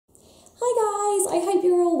I hope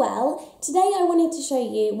you're all well. Today I wanted to show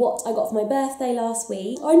you what I got for my birthday last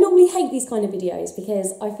week. I normally hate these kind of videos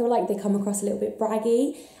because I feel like they come across a little bit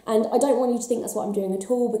braggy, and I don't want you to think that's what I'm doing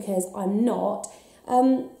at all, because I'm not.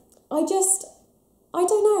 I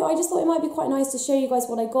don't know, I just thought it might be quite nice to show you guys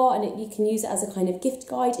what I got, and you can use it as a kind of gift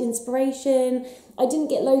guide, inspiration. I didn't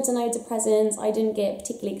get loads and loads of presents, I didn't get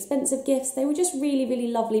particularly expensive gifts, they were just really, really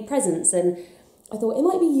lovely presents, and I thought it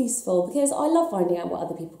might be useful because I love finding out what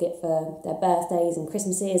other people get for their birthdays and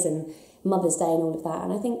Christmases and Mother's Day and all of that,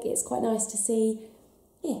 and I think it's quite nice to see,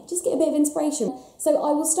 yeah, just get a bit of inspiration. So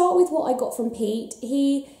I will start with what I got from Pete.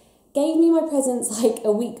 He gave me my presents like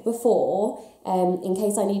a week before, in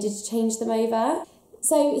case I needed to change them over.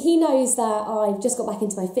 So he knows that I've just got back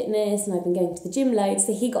into my fitness and I've been going to the gym loads,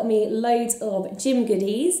 so he got me loads of gym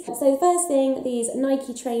goodies. So the first thing, these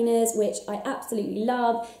Nike trainers, which I absolutely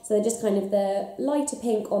love. So they're just kind of the lighter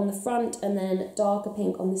pink on the front and then darker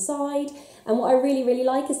pink on the side. And what I really, really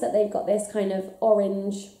like is that they've got this kind of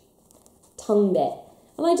orange tongue bit.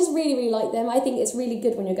 And I just really, really like them. I think it's really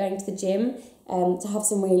good when you're going to the gym to have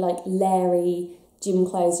some really like leery gym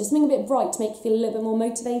clothes, just something a bit bright to make you feel a little bit more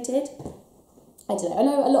motivated. I don't know, I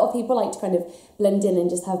know a lot of people like to kind of blend in and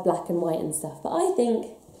just have black and white and stuff, but I think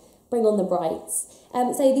bring on the brights.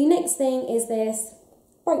 So the next thing is this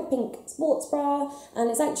bright pink sports bra, and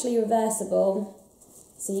it's actually reversible,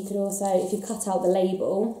 so you could also, if you cut out the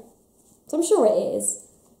label, so I'm sure it is.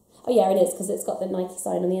 Oh yeah, it is, because it's got the Nike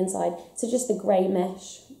sign on the inside. So just the grey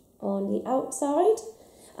mesh on the outside,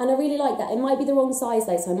 and I really like that. It might be the wrong size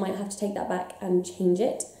though, so I might have to take that back and change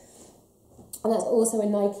it. And that's also a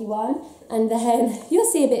Nike one. And then you'll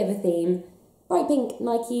see a bit of a theme. Bright pink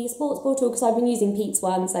Nike sports bra, because I've been using Pete's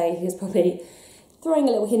one, so he was probably throwing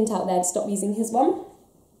a little hint out there to stop using his one.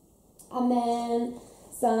 And then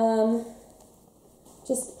some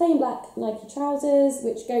just plain black Nike trousers,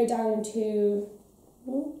 which go down to,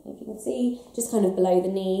 if you can see, just kind of below the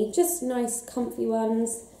knee. Just nice comfy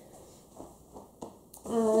ones.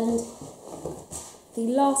 And the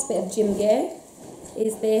last bit of gym gear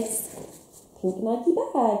is this pink Nike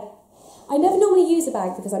bag. I never normally use a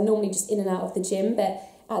bag because I'm normally just in and out of the gym, but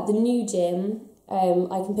at the new gym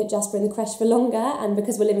I can put Jasper in the creche for longer, and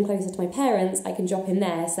because we're living closer to my parents I can drop him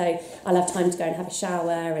there, so I'll have time to go and have a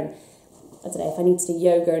shower, and I don't know, if I need to do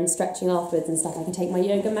yoga and stretching afterwards and stuff, I can take my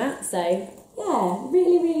yoga mat. So yeah,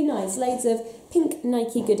 really, really nice. Loads of pink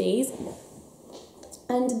Nike goodies.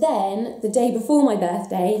 And then the day before my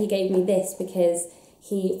birthday he gave me this because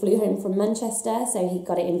he flew home from Manchester, so he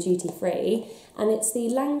got it in duty free, and it's the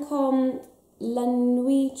Lancome La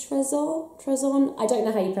Nuit Trezon. I don't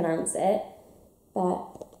know how you pronounce it, but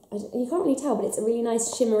you can't really tell, but it's a really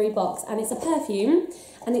nice shimmery box, and it's a perfume,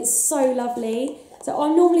 and it's so lovely. So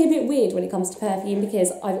I'm normally a bit weird when it comes to perfume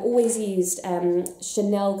because I've always used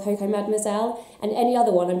Chanel Coco Mademoiselle, and any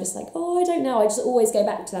other one I'm just like, oh, I don't know, I just always go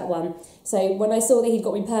back to that one. So when I saw that he'd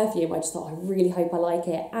got me perfume, I just thought, I really hope I like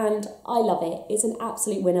it, and I love it. It's an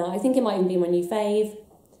absolute winner. I think it might even be my new fave.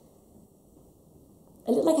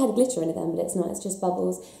 It looked like it had glitter in it then, but it's not, it's just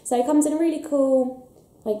bubbles. So it comes in a really cool,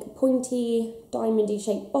 like pointy, diamondy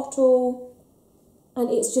shaped bottle,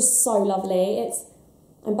 and it's just so lovely.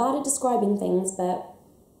 I'm bad at describing things, but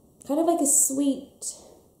kind of like a sweet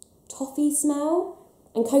toffee smell.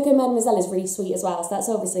 And Coco Mademoiselle is really sweet as well, so that's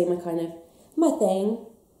obviously my thing.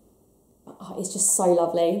 Oh, it's just so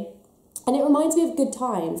lovely. And it reminds me of good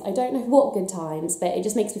times. I don't know what good times, but it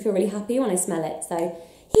just makes me feel really happy when I smell it. So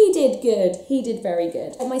he did good. He did very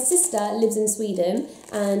good. And my sister lives in Sweden,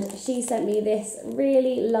 and she sent me this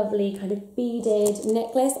really lovely kind of beaded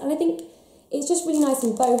necklace, and I think it's just really nice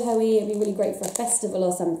and boho-y. It'd be really great for a festival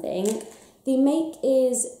or something. The make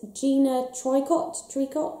is Gina Tricot.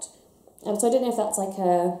 So I don't know if that's like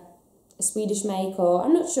a Swedish make, or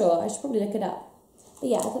I'm not sure. I should probably look it up. But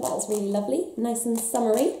yeah, I thought that was really lovely, nice and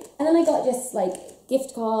summery. And then I got just like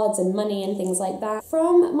gift cards and money and things like that.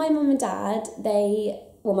 From my mum and dad,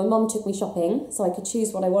 my mum took me shopping so I could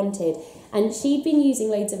choose what I wanted, and she'd been using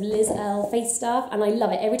loads of Liz Earle face stuff, and I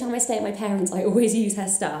love it. Every time I stay at my parents' I always use her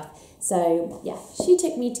stuff. So yeah, she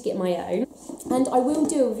took me to get my own, and I will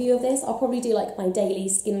do a review of this. I'll probably do like my daily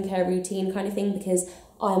skincare routine kind of thing because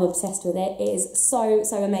I am obsessed with it. It is so,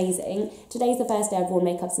 so amazing. Today's the first day I've worn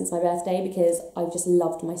makeup since my birthday because I've just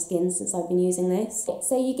loved my skin since I've been using this.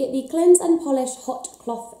 So you get the Cleanse and Polish Hot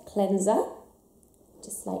Cloth Cleanser,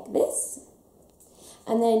 just like this.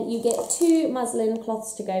 And then you get 2 muslin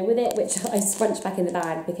cloths to go with it, which I scrunched back in the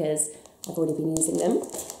bag because I've already been using them.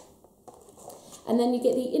 And then you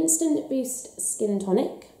get the Instant Boost Skin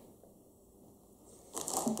Tonic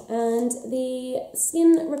and the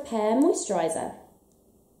Skin Repair Moisturiser.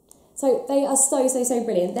 So they are so, so, so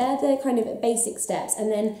brilliant. They're the kind of basic steps.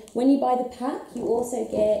 And then when you buy the pack, you also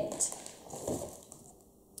get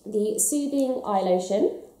the soothing eye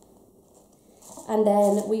lotion. And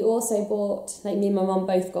then we also bought, like me and my mum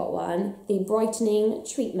both got one, the brightening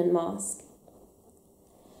treatment mask.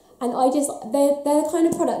 And they're the kind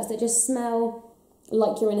of products that just smell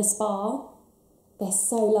like you're in a spa. They're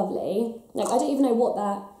so lovely. Like, I don't even know what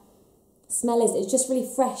that smell is. It's just really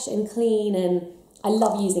fresh and clean, and I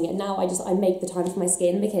love using it. Now I make the time for my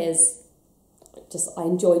skin because I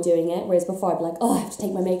enjoy doing it. Whereas before I'd be like, oh, I have to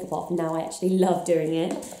take my makeup off. Now I actually love doing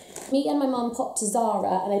it. Me and my mum popped to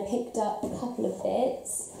Zara and I picked up a couple of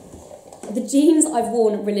bits. The jeans I've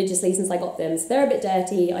worn religiously since I got them, so they're a bit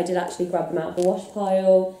dirty. I did actually grab them out of the wash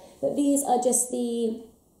pile. But these are just the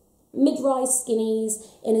mid-rise skinnies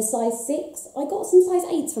in a size 6. I got some size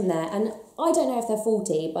 8s from there, and I don't know if they're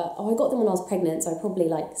 40, but I got them when I was pregnant, so I probably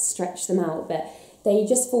like stretched them out, but they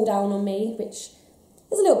just fall down on me, which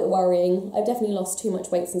is a little bit worrying. I've definitely lost too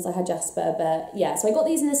much weight since I had Jasper, but yeah, so I got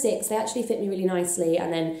these in a 6. They actually fit me really nicely,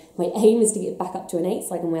 and then my aim is to get back up to an 8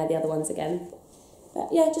 so I can wear the other ones again.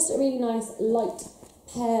 But yeah, just a really nice light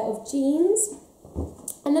pair of jeans.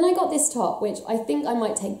 And then I got this top, which I think I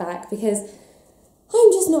might take back because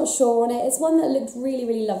I'm just not sure on it. It's one that looked really,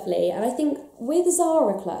 really lovely. And I think with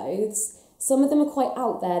Zara clothes, some of them are quite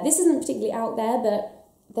out there. This isn't particularly out there, but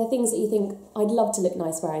they're things that you think, I'd love to look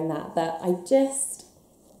nice wearing that. But I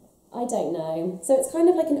don't know. So it's kind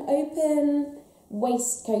of like an open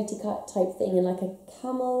waistcoaty cut type thing in like a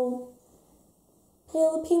camel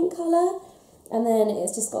pale pink colour. And then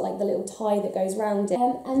it's just got like the little tie that goes round it.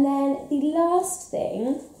 And then the last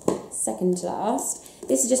thing, second to last,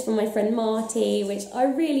 this is just from my friend Marty, which I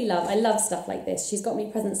really love. I love stuff like this. She's got me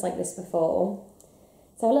presents like this before.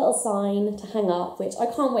 So a little sign to hang up, which I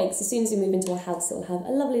can't wait because as soon as we move into a house, it will have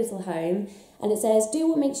a lovely little home. And it says, do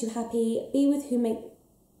what makes you happy, be with who makes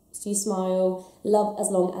you smile, love as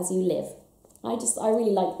long as you live. I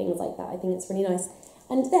really like things like that. I think it's really nice.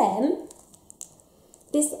 And then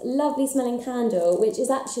this lovely smelling candle, which is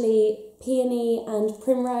actually peony and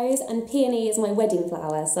primrose, and peony is my wedding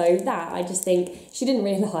flower, so that I just think she didn't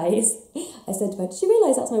realise. I said to her, did you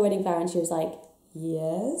realise that's my wedding flower? And she was like,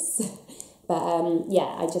 yes. But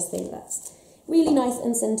yeah, I just think that's really nice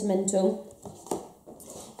and sentimental.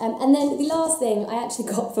 And then the last thing I actually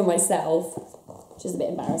got for myself, which is a bit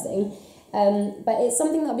embarrassing, but it's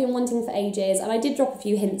something that I've been wanting for ages, and I did drop a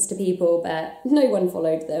few hints to people, but no one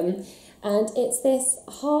followed them. And it's this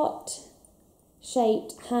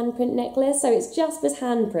heart-shaped handprint necklace. So it's Jasper's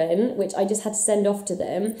handprint, which I just had to send off to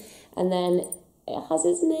them. And then it has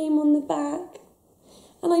his name on the back.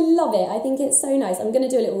 And I love it. I think it's so nice. I'm going to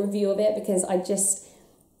do a little review of it because it's just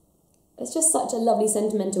such a lovely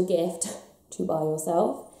sentimental gift to buy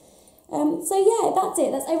yourself. So yeah, that's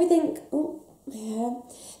it. That's everything. Oh, yeah.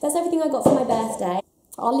 That's everything I got for my birthday.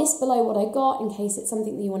 I'll list below what I got in case it's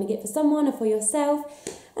something that you want to get for someone or for yourself.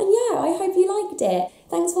 And yeah, I hope you liked it.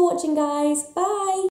 Thanks for watching, guys. Bye.